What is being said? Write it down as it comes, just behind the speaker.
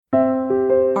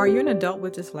Are you an adult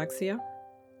with dyslexia?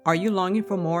 Are you longing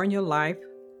for more in your life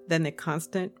than the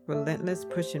constant, relentless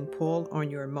push and pull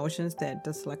on your emotions that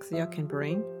dyslexia can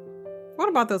bring? What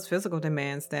about those physical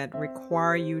demands that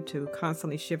require you to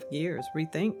constantly shift gears,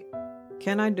 rethink?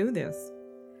 Can I do this?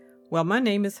 Well, my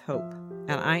name is Hope,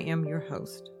 and I am your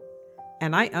host.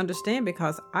 And I understand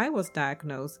because I was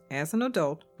diagnosed as an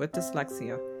adult with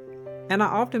dyslexia, and I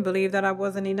often believed that I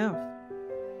wasn't enough.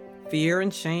 Fear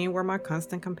and shame were my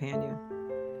constant companion.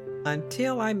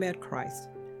 Until I met Christ,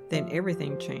 then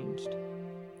everything changed.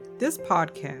 This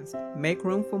podcast, Make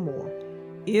Room for More,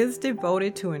 is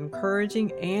devoted to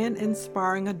encouraging and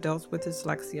inspiring adults with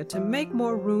dyslexia to make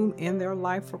more room in their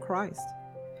life for Christ.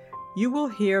 You will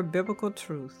hear biblical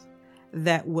truth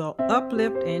that will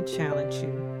uplift and challenge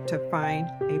you to find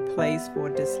a place for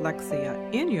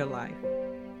dyslexia in your life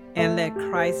and let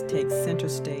Christ take center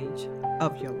stage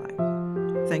of your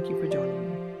life. Thank you for joining me.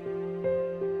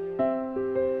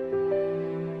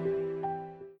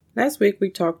 Last week we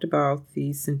talked about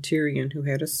the centurion who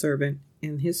had a servant,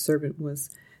 and his servant was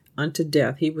unto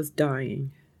death. He was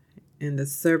dying, and the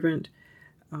servant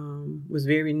was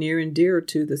very near and dear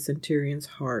to the centurion's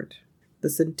heart. The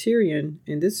centurion,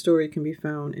 and this story can be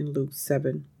found in Luke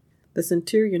 7. The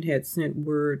centurion had sent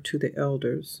word to the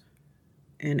elders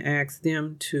and asked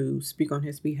them to speak on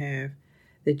his behalf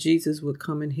that Jesus would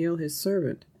come and heal his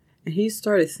servant. And he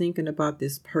started thinking about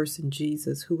this person,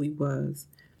 Jesus, who he was.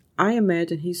 I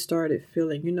imagine he started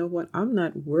feeling, you know what, I'm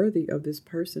not worthy of this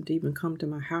person to even come to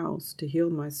my house to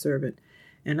heal my servant.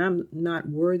 And I'm not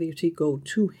worthy to go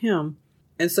to him.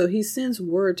 And so he sends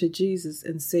word to Jesus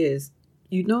and says,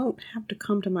 you don't have to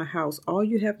come to my house. All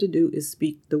you have to do is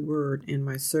speak the word and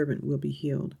my servant will be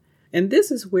healed. And this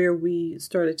is where we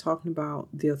started talking about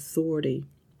the authority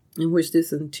in which this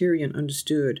centurion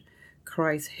understood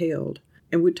Christ held.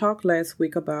 And we talked last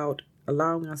week about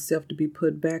allowing ourselves to be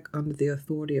put back under the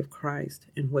authority of Christ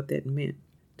and what that meant.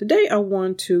 Today I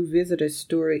want to visit a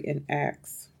story in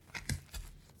Acts.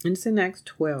 And it's in Acts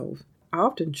 12. I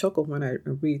often chuckle when I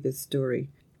read this story.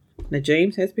 Now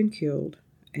James has been killed,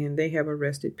 and they have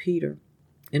arrested Peter.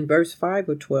 In verse 5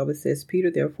 of 12 it says,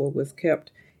 Peter therefore was kept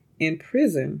in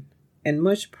prison, and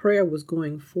much prayer was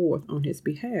going forth on his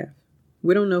behalf.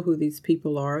 We don't know who these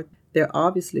people are. They're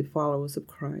obviously followers of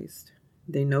Christ.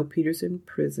 They know Peter's in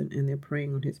prison and they're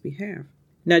praying on his behalf.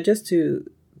 Now, just to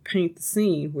paint the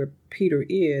scene where Peter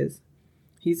is,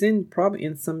 he's probably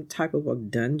in some type of a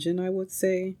dungeon, I would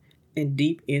say, and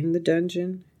deep in the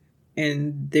dungeon.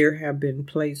 And there have been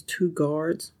placed 2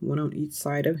 guards, one on each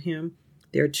side of him.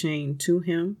 They're chained to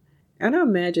him. And I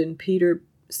imagine Peter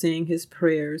saying his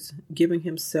prayers, giving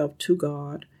himself to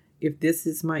God. If this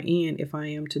is my end, if I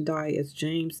am to die as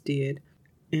James did,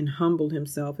 and humble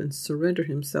himself and surrender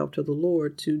himself to the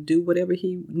Lord to do whatever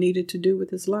he needed to do with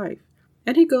his life.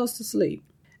 And he goes to sleep.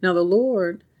 Now the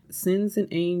Lord sends an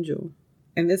angel,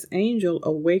 and this angel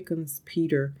awakens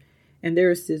Peter, and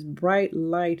there is this bright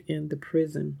light in the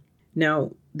prison.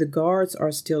 Now the guards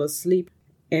are still asleep,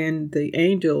 and the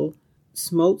angel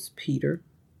smotes Peter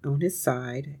on his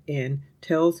side and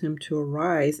tells him to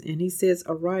arise, and he says,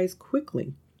 arise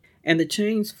quickly. And the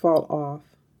chains fall off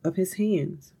of his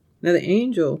hands. Now the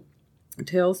angel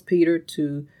tells Peter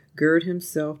to gird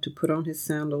himself, to put on his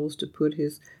sandals, to put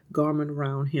his garment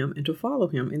around him, and to follow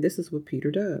him. And this is what Peter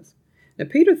does. Now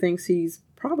Peter thinks he's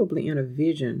probably in a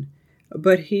vision,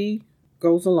 but he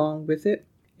goes along with it.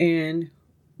 And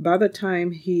by the time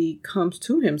he comes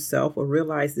to himself or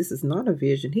realizes this is not a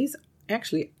vision, he's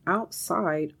actually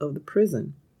outside of the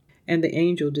prison. And the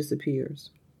angel disappears.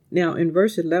 Now, in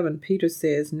verse 11, Peter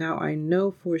says, now I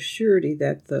know for surety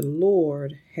that the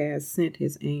Lord has sent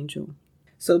his angel.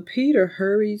 So Peter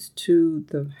hurries to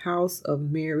the house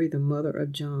of Mary, the mother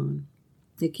of John.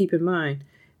 And keep in mind,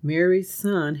 Mary's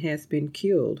son has been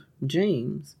killed,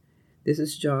 James. This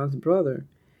is John's brother.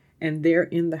 And they're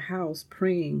in the house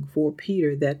praying for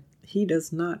Peter that he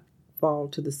does not fall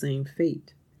to the same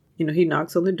fate. You know, he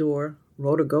knocks on the door.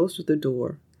 Rhoda goes to the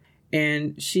door.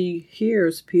 And she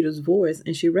hears Peter's voice,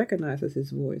 and she recognizes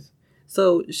his voice.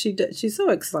 So she's so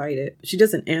excited. She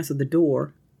doesn't answer the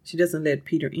door. She doesn't let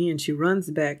Peter in. She runs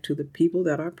back to the people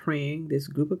that are praying, this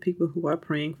group of people who are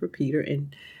praying for Peter.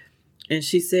 And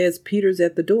she says, Peter's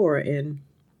at the door. And,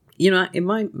 you know, in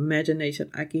my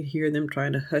imagination, I can hear them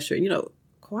trying to hush her. You know,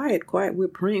 quiet. We're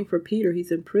praying for Peter.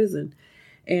 He's in prison.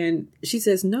 And she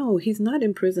says, no, he's not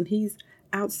in prison. He's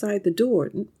outside the door.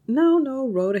 No,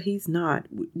 Rhoda, he's not.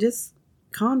 Just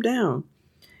calm down.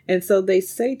 And so they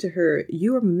say to her,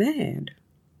 you're mad.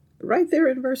 Right there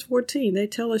in verse 14, they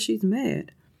tell her she's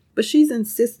mad. But she's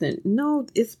insistent. No,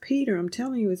 it's Peter. I'm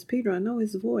telling you, it's Peter. I know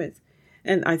his voice.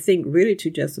 And I think really to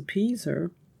just appease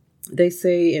her, They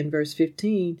say in verse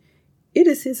 15, it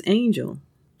is his angel.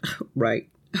 Right.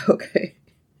 Okay.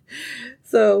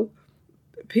 So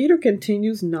Peter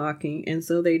continues knocking, and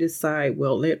so they decide,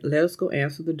 well, let us go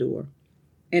answer the door.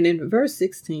 And in verse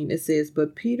 16, it says,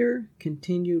 but Peter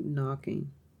continued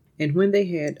knocking. And when they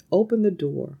had opened the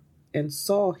door and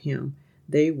saw him,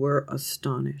 they were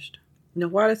astonished. Now,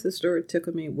 why does this story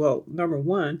tickle me? Well, number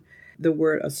one, the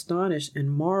word astonish and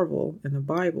marvel in the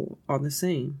Bible are the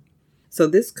same. So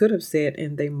this could have said,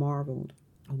 and they marveled.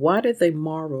 Why did they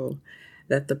marvel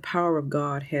that the power of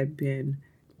God had been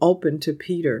open to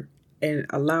Peter and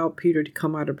allowed Peter to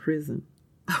come out of prison?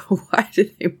 Why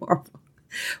did they marvel?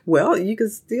 Well, you can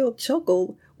still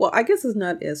chuckle. Well, I guess it's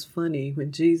not as funny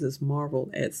when Jesus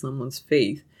marveled at someone's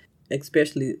faith,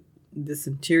 especially the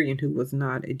centurion who was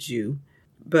not a Jew.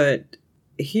 But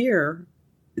here,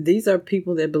 these are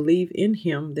people that believe in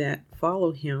him, that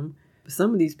follow him.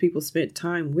 Some of these people spent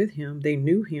time with him. They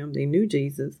knew him. They knew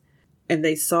Jesus. And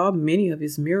they saw many of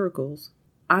his miracles.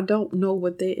 I don't know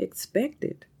what they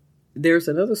expected. There's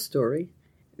another story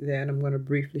that I'm going to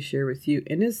briefly share with you.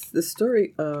 And it's the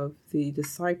story of the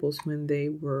disciples when they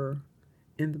were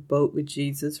in the boat with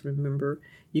Jesus. Remember,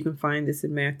 you can find this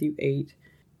in Matthew 8.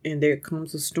 And there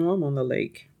comes a storm on the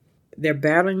lake. They're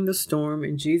battling the storm,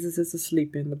 and Jesus is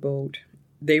asleep in the boat.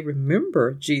 They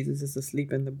remember Jesus is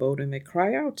asleep in the boat, and they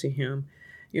cry out to him,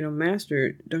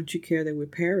 Master, don't you care that we're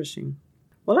perishing?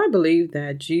 Well, I believe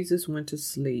that Jesus went to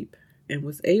sleep and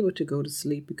was able to go to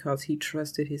sleep because he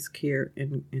trusted his care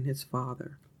in his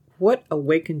Father. What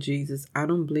awakened Jesus, I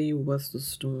don't believe, was the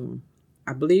storm.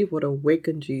 I believe what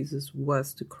awakened Jesus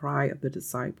was the cry of the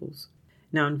disciples.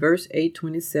 Now in verse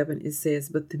 8:27 it says,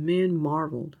 but the men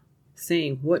marveled,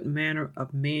 saying, what manner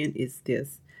of man is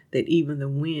this, that even the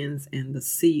winds and the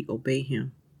sea obey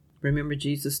him? Remember,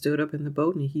 Jesus stood up in the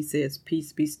boat and he says,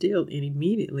 peace be still, and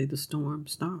immediately the storm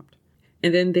stopped.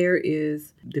 And then there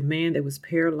is the man that was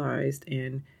paralyzed,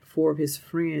 and 4 of his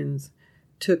friends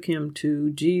took him to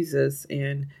Jesus,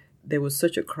 and there was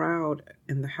such a crowd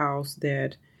in the house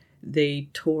that they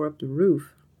tore up the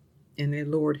roof and they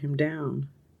lowered him down.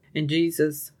 And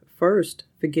Jesus first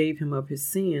forgave him of his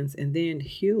sins and then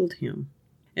healed him.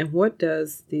 And what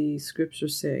does the scripture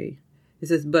say? It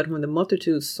says, but when the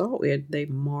multitude saw it, they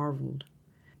marveled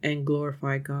and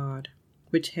glorified God,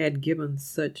 which had given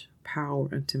such power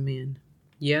unto men.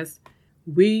 Yes,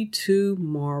 we too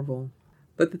marvel.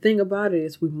 But the thing about it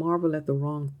is we marvel at the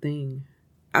wrong thing.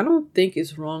 I don't think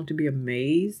it's wrong to be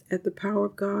amazed at the power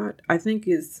of God. I think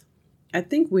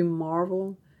we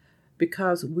marvel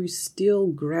because we still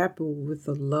grapple with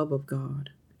the love of God.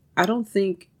 I don't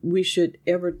think we should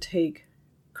ever take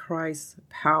Christ's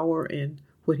power and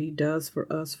what he does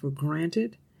for us for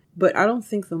granted. But I don't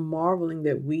think the marveling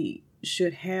that we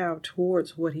should have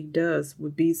towards what he does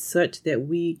would be such that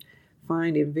we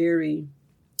find it very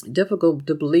difficult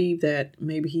to believe that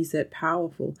maybe he's that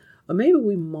powerful. Or maybe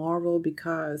we marvel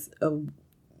because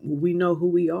we know who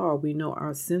we are. We know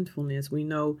our sinfulness. We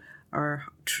know our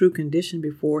true condition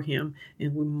before him.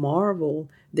 And we marvel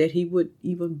that he would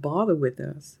even bother with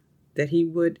us, that he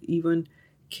would even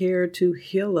care to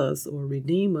heal us or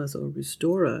redeem us or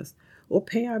restore us or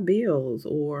pay our bills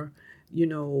or,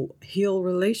 heal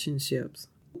relationships.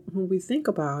 When we think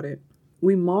about it,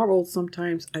 we marvel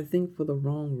sometimes, I think, for the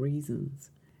wrong reasons.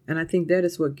 And I think that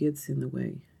is what gets in the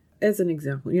way. As an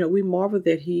example, we marvel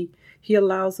that he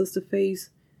allows us to face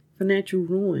financial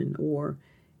ruin, or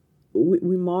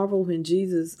we marvel when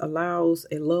Jesus allows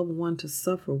a loved one to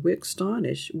suffer. We're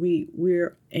astonished.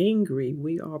 We're angry.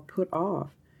 We are put off.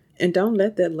 And don't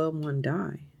let that loved one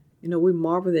die. We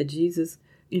marvel that Jesus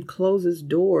encloses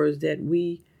doors that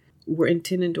we were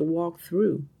intending to walk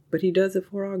through, but he does it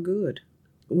for our good.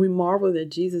 We marvel that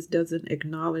Jesus doesn't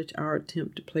acknowledge our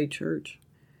attempt to play church,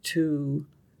 to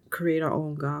create our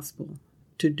own gospel,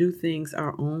 to do things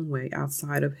our own way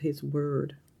outside of his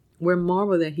word. We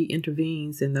marvel that he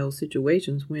intervenes in those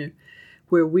situations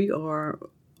where we are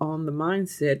on the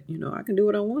mindset, I can do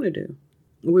what I want to do.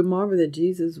 We marvel that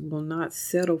Jesus will not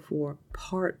settle for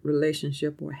part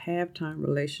relationship or half-time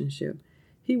relationship.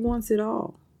 He wants it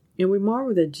all. And we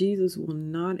marvel that Jesus will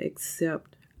not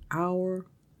accept our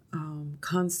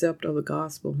concept of the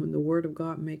gospel when the word of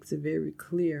God makes it very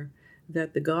clear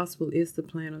that the gospel is the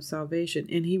plan of salvation,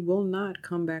 and he will not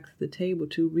come back to the table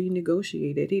to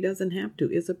renegotiate it. He doesn't have to.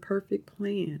 It's a perfect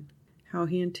plan how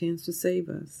he intends to save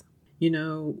us.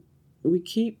 We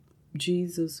keep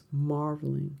Jesus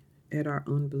marveling at our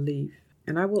unbelief.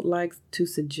 And I would like to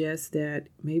suggest that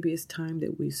maybe it's time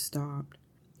that we stopped.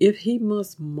 If he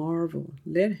must marvel,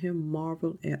 let him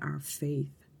marvel at our faith.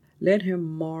 Let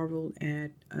him marvel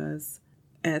at us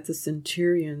at the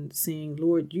centurion, saying,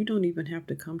 Lord, you don't even have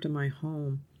to come to my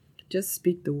home. Just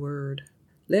speak the word.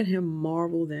 Let him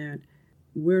marvel that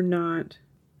we're not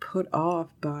put off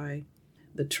by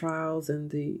the trials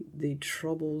and the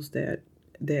troubles that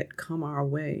come our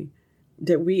way,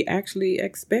 that we actually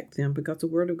expect them, because the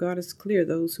word of God is clear.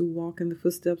 Those who walk in the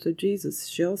footsteps of Jesus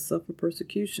shall suffer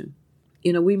persecution.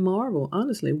 We marvel,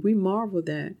 honestly, we marvel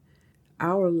that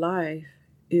our life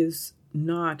is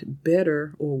not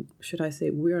better, or should I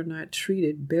say, we are not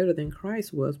treated better than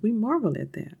Christ was. We marvel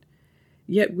at that.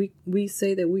 Yet we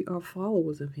say that we are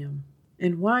followers of him.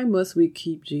 And why must we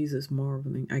keep Jesus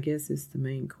marveling? I guess it's the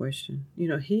main question.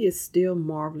 He is still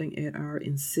marveling at our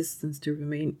insistence to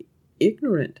remain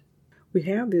ignorant. We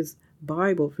have this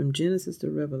Bible from Genesis to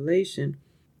Revelation,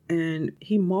 and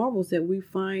he marvels that we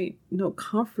find no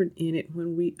comfort in it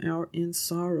when we are in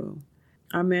sorrow.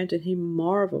 I imagine he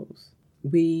marvels.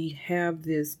 We have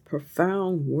this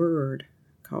profound word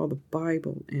called the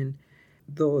Bible, and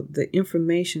the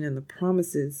information and the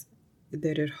promises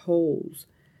that it holds,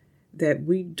 that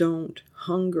we don't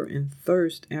hunger and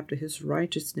thirst after his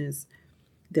righteousness,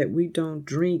 that we don't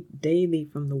drink daily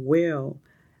from the well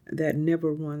that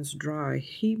never runs dry.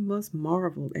 He must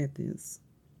marvel at this.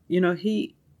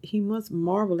 He must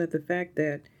marvel at the fact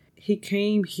that he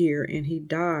came here and he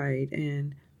died,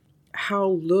 and how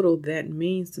little that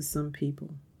means to some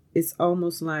people. It's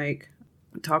almost like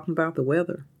talking about the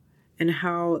weather, and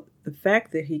how the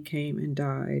fact that he came and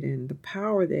died and the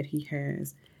power that he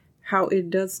has, how it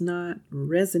does not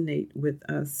resonate with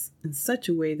us in such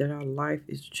a way that our life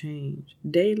is changed,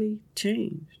 daily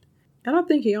changed. And I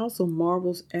think he also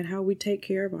marvels at how we take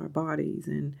care of our bodies,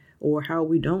 or how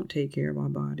we don't take care of our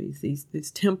bodies,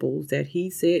 these temples that he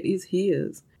said is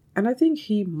his. And I think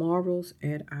he marvels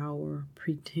at our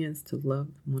pretense to love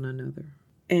one another,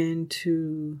 and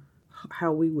to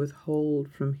how we withhold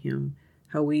from him,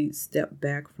 how we step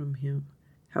back from him,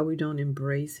 how we don't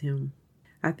embrace him.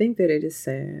 I think that it is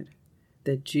sad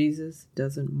that Jesus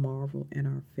doesn't marvel at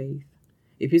our faith.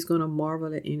 If he's going to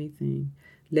marvel at anything,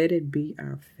 let it be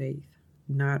our faith,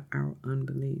 not our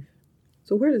unbelief.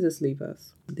 So where does this leave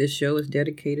us? This show is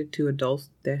dedicated to adults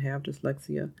that have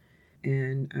dyslexia,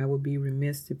 and I would be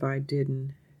remiss if I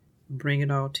didn't bring it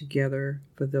all together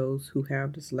for those who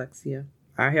have dyslexia.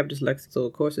 I have dyslexia, so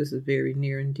of course this is a very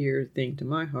near and dear thing to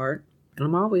my heart. And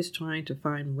I'm always trying to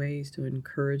find ways to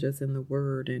encourage us in the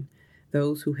word. And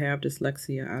those who have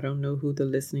dyslexia, I don't know who the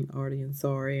listening audience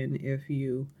are and if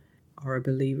you are a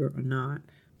believer or not.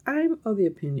 I'm of the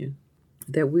opinion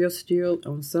that we are still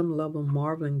on some level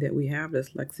marveling that we have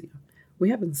dyslexia. We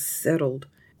haven't settled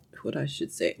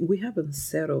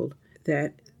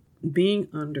that being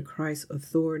under Christ's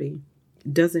authority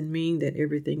doesn't mean that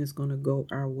everything is going to go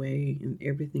our way and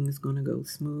everything is going to go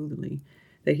smoothly,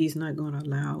 that he's not going to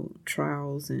allow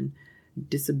trials and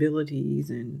disabilities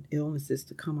and illnesses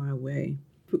to come our way.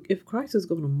 If Christ is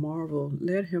going to marvel,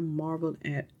 let him marvel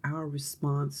at our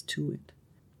response to it.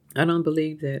 I don't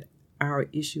believe that our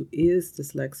issue is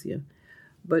dyslexia,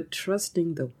 but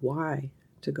trusting the why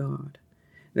to God.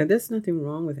 Now, there's nothing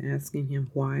wrong with asking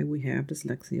him why we have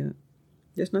dyslexia.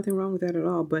 There's nothing wrong with that at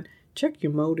all, but check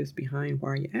your motives behind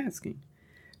why you're asking.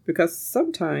 Because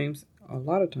sometimes, a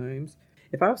lot of times,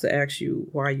 if I was to ask you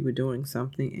why you were doing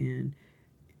something, and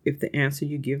if the answer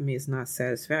you give me is not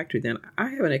satisfactory, then I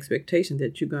have an expectation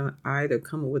that you're going to either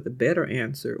come up with a better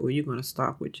answer or you're going to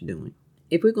stop what you're doing.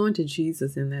 If we're going to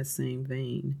Jesus in that same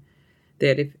vein,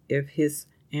 that if his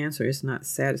answer is not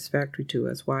satisfactory to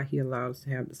us, why he allowed us to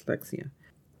have dyslexia,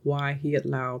 why he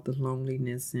allowed the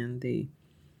loneliness and the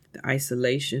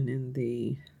isolation and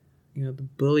the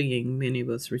bullying many of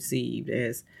us received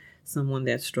as someone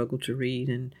that struggled to read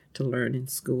and to learn in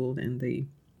school, and the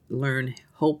learn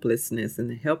hopelessness and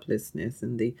the helplessness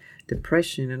and the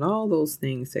depression and all those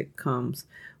things that comes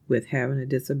with having a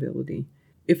disability.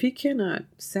 If he cannot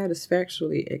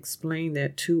satisfactorily explain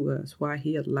that to us, why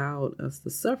he allowed us to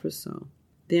suffer so,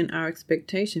 then our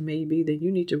expectation may be that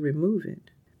you need to remove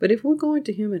it. But if we're going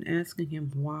to him and asking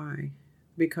him why,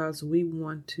 because we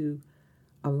want to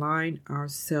align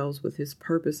ourselves with his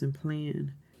purpose and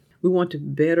plan, we want to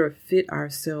better fit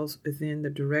ourselves within the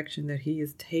direction that he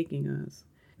is taking us,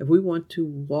 if we want to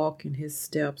walk in his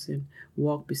steps and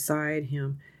walk beside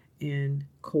him and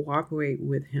cooperate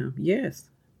with him, yes,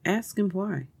 ask him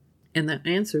why. And the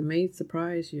answer may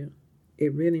surprise you.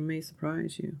 It really may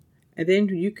surprise you. And then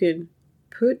you can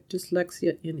put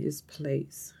dyslexia in its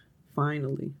place,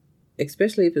 finally,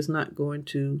 especially if it's not going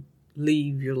to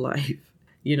leave your life.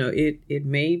 It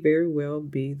may very well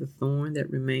be the thorn that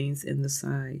remains in the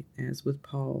side, as with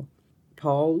Paul.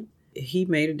 Paul, he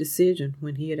made a decision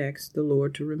when he had asked the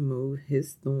Lord to remove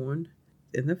his thorn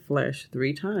in the flesh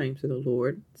 3 times, and the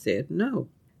Lord said no.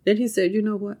 Then he said, you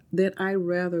know what? That I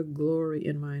rather glory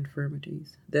in my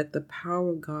infirmities, that the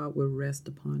power of God will rest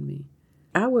upon me.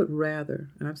 I would rather,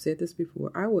 and I've said this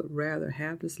before, I would rather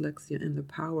have dyslexia and the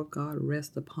power of God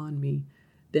rest upon me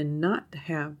than not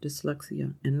have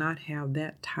dyslexia and not have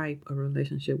that type of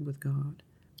relationship with God.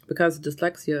 Because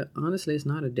dyslexia, honestly, is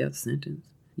not a death sentence.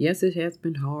 Yes, it has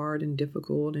been hard and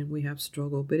difficult and we have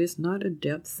struggled, but it's not a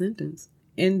death sentence.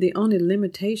 And the only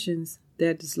limitations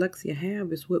that dyslexia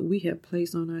have is what we have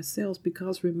placed on ourselves,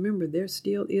 because remember, there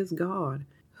still is God,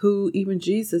 who even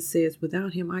Jesus says,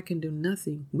 without him I can do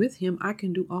nothing. With him I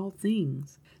can do all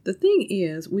things. The thing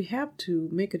is, we have to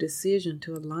make a decision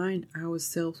to align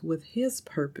ourselves with his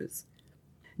purpose.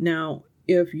 Now,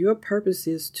 if your purpose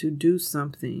is to do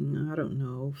something, I don't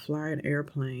know, fly an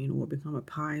airplane or become a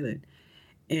pilot,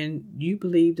 and you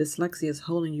believe dyslexia is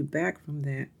holding you back from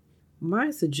that,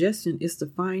 my suggestion is to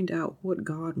find out what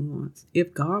God wants.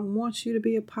 If God wants you to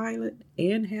be a pilot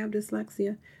and have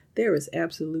dyslexia, there is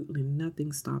absolutely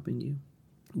nothing stopping you.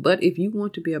 But if you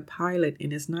want to be a pilot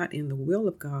and it's not in the will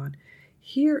of God,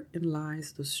 herein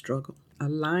lies the struggle.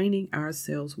 Aligning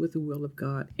ourselves with the will of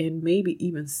God and maybe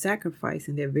even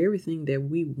sacrificing that very thing that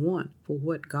we want for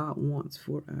what God wants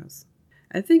for us.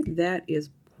 I think that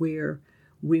is where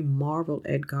we marvel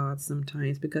at God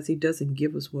sometimes, because he doesn't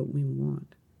give us what we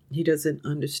want. He doesn't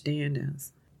understand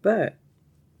us. But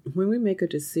when we make a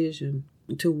decision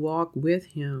to walk with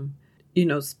him,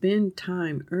 spend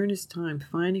time, earnest time,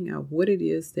 finding out what it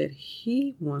is that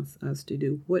he wants us to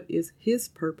do, what is his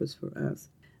purpose for us,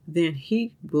 then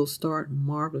he will start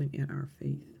marveling at our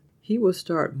faith. He will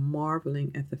start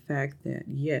marveling at the fact that,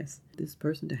 yes, this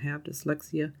person to have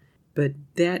dyslexia, but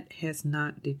that has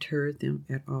not deterred them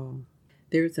at all.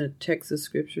 There's a text of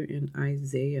scripture in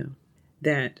Isaiah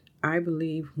that I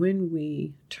believe when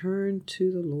we turn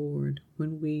to the Lord,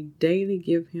 when we daily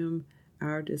give him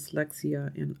our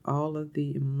dyslexia and all of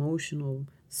the emotional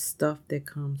stuff that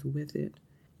comes with it,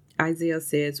 Isaiah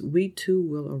says, we too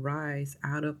will arise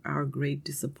out of our great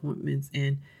disappointments.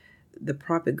 And the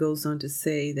prophet goes on to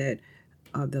say that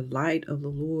the light of the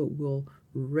Lord will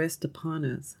rest upon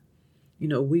us.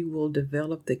 We will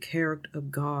develop the character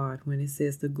of God. When it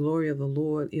says the glory of the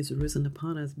Lord is risen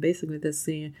upon us, basically that's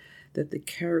saying that the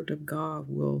character of God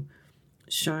will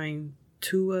shine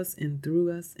to us and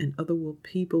through us, and other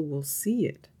people will see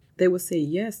it. They will say,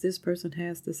 yes, this person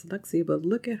has dyslexia, but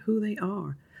look at who they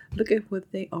are. Look at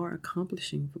what they are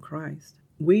accomplishing for Christ.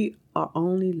 We are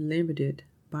only limited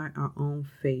by our own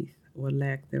faith or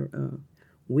lack thereof.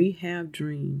 We have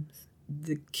dreams.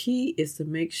 The key is to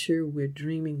make sure we're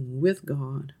dreaming with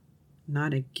God,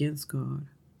 not against God.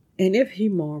 And if he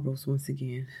marvels, once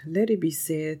again, let it be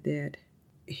said that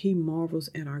he marvels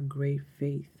at our great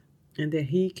faith, and that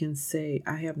he can say,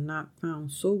 I have not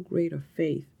found so great a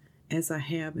faith as I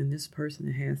have in this person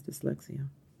that has dyslexia.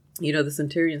 The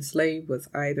centurion slave was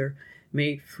either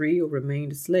made free or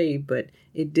remained a slave, but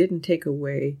it didn't take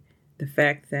away the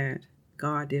fact that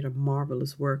God did a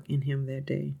marvelous work in him that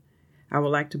day. I would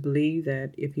like to believe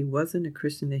that if he wasn't a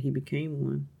Christian, that he became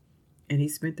one, and he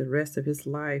spent the rest of his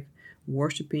life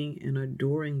worshiping and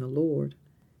adoring the Lord,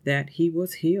 that he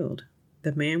was healed.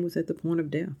 The man was at the point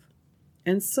of death.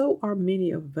 And so are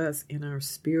many of us in our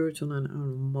spiritual and our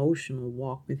emotional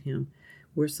walk with him.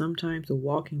 We're sometimes a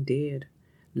walking dead.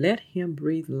 Let him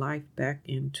breathe life back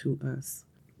into us.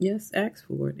 Yes, ask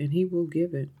for it, and he will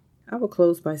give it. I will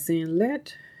close by saying,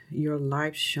 let your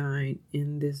life shine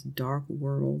in this dark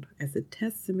world as a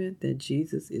testament that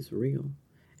Jesus is real.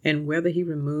 And whether he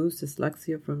removes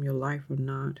dyslexia from your life or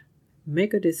not,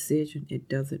 make a decision. It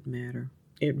doesn't matter.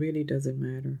 It really doesn't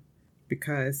matter,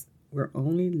 because we're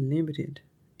only limited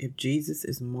if Jesus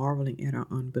is marveling at our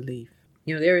unbelief.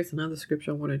 There is another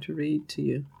scripture I wanted to read to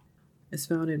you. It's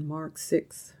found in Mark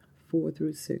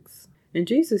 6:4-6. And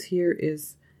Jesus here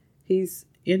he's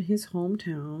in his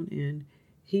hometown, and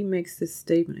he makes this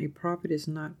statement, a prophet is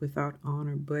not without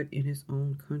honor, but in his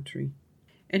own country.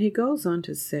 And he goes on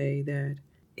to say that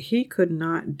he could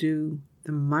not do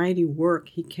the mighty work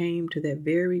he came to that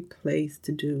very place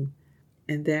to do,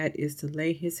 and that is to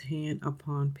lay his hand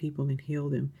upon people and heal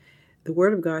them. The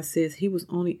Word of God says he was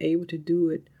only able to do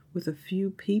it with a few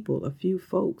people, a few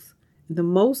folks. The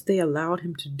most they allowed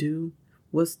him to do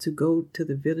was to go to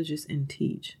the villages and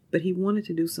teach, but he wanted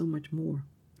to do so much more.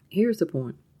 Here's the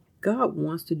point. God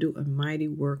wants to do a mighty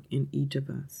work in each of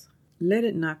us. Let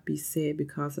it not be said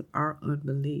because of our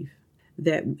unbelief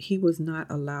that he was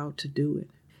not allowed to do it.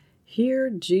 Here,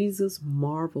 Jesus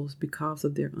marvels because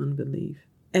of their unbelief.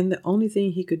 And the only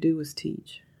thing he could do was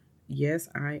teach. Yes,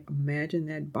 I imagine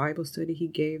that Bible study he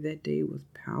gave that day was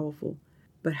powerful.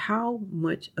 but how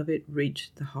much of it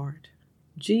reached the heart?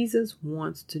 Jesus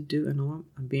wants to do, I know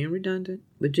I'm being redundant,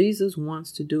 but Jesus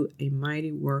wants to do a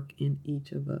mighty work in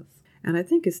each of us. And I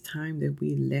think it's time that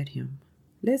we let him.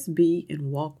 Let's be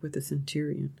and walk with the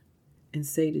centurion and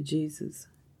say to Jesus,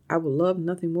 I would love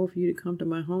nothing more for you to come to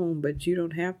my home, but you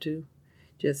don't have to.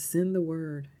 Just send the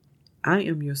word. I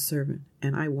am your servant,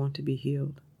 and I want to be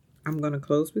healed. I'm going to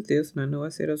close with this, and I know I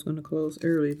said I was going to close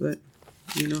early, but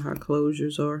you know how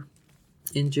closures are.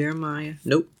 In Jeremiah,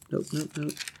 nope.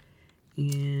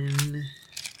 In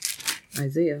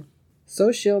Isaiah,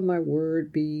 so shall my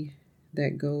word be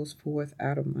that goes forth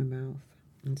out of my mouth.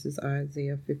 This is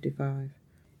Isaiah 55.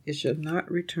 It shall not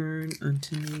return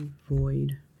unto me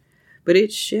void, but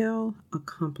it shall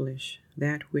accomplish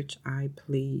that which I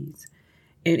please,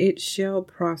 and it shall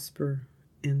prosper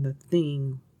in the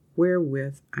thing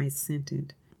wherewith I sent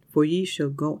it. For ye shall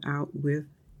go out with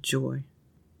joy,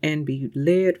 and be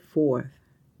led forth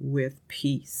with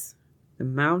peace. The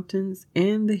mountains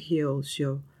and the hills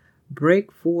shall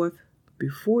break forth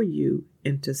before you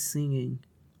into singing,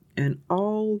 and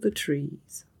all the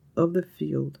trees of the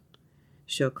field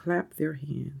shall clap their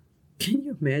hands. Can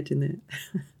you imagine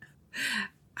that?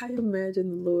 I imagine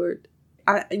the Lord.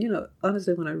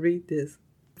 Honestly, when I read this,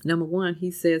 number one,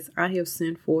 he says, I have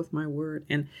sent forth my word.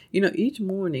 And, each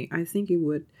morning, I think it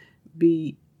would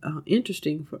be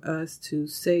interesting for us to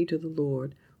say to the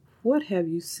Lord, what have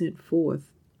you sent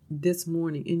forth this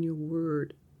morning in your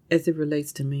word as it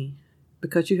relates to me?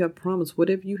 Because you have promised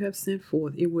whatever you have sent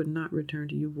forth, it will not return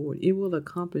to you void. It will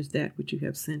accomplish that which you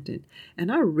have sent it.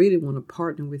 And I really want to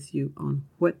partner with you on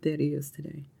what that is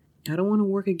today. I don't want to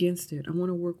work against it. I want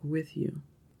to work with you.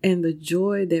 And the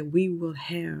joy that we will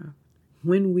have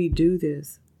when we do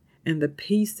this, and the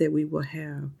peace that we will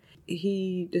have,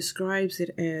 he describes it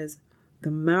as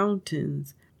the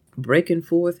mountains breaking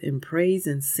forth in praise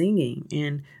and singing,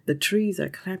 and the trees are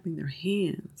clapping their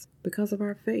hands because of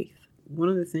our faith. One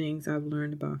of the things I've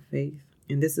learned about faith,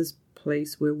 and this is a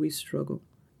place where we struggle,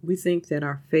 we think that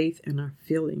our faith and our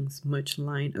feelings much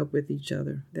line up with each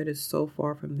other. That is so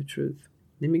far from the truth.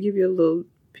 Let me give you a little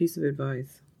piece of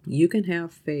advice. You can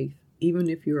have faith even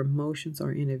if your emotions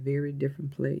are in a very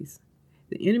different place.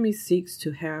 The enemy seeks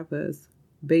to have us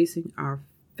basing our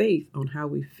faith on how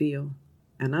we feel.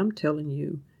 And I'm telling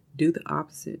you, do the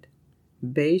opposite.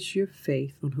 Base your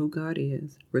faith on who God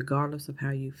is, regardless of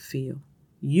how you feel.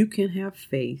 You can have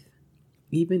faith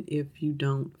even if you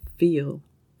don't feel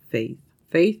faith.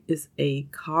 Faith is a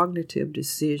cognitive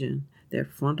decision,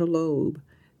 that frontal lobe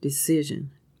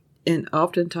decision. And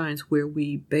oftentimes where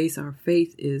we base our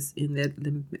faith is in that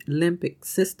limbic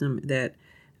system, that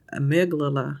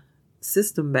amygdala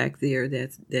system back there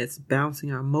that's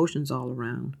bouncing our emotions all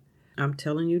around. I'm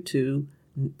telling you to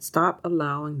stop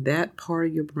allowing that part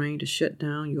of your brain to shut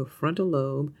down your frontal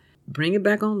lobe. Bring it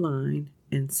back online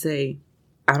and say,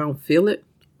 I don't feel it,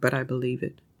 but I believe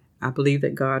it. I believe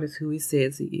that God is who he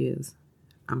says he is.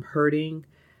 I'm hurting,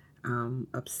 I'm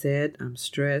upset, I'm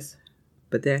stressed,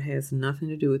 but that has nothing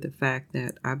to do with the fact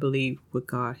that I believe what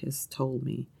God has told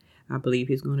me. I believe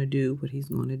he's going to do what he's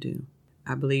going to do.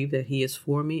 I believe that he is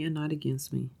for me and not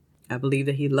against me. I believe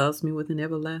that he loves me with an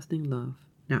everlasting love.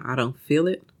 Now, I don't feel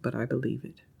it, but I believe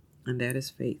it. And that is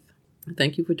faith.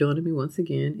 Thank you for joining me once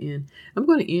again. And I'm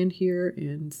going to end here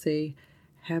and say,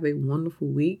 have a wonderful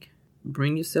week.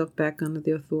 Bring yourself back under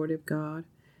the authority of God.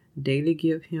 Daily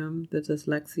give him the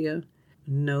dyslexia.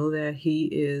 Know that he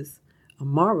is a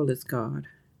marvelous God.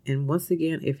 And once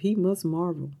again, if he must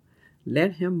marvel,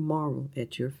 let him marvel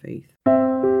at your faith.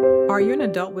 Are you an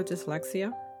adult with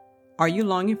dyslexia? Are you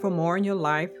longing for more in your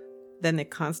life than the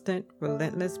constant,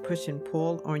 relentless push and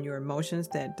pull on your emotions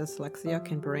that dyslexia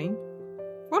can bring?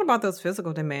 What about those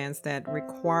physical demands that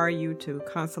require you to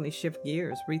constantly shift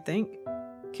gears, rethink?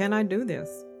 Can I do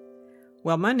this?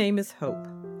 Well, my name is Hope,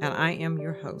 and I am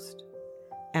your host.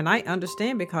 And I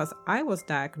understand because I was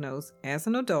diagnosed as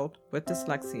an adult with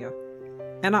dyslexia,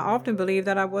 and I often believed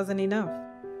that I wasn't enough.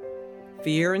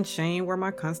 Fear and shame were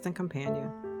my constant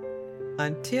companion.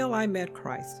 Until I met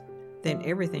Christ, then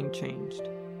everything changed.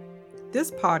 This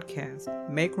podcast,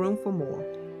 Make Room for More,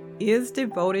 is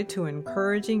devoted to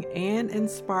encouraging and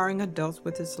inspiring adults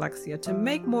with dyslexia to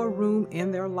make more room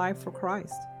in their life for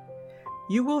Christ.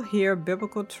 You will hear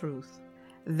biblical truth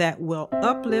that will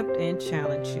uplift and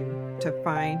challenge you to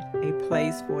find a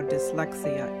place for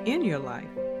dyslexia in your life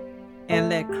and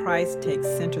let Christ take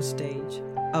center stage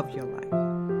of your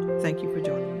life. Thank you for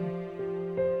joining.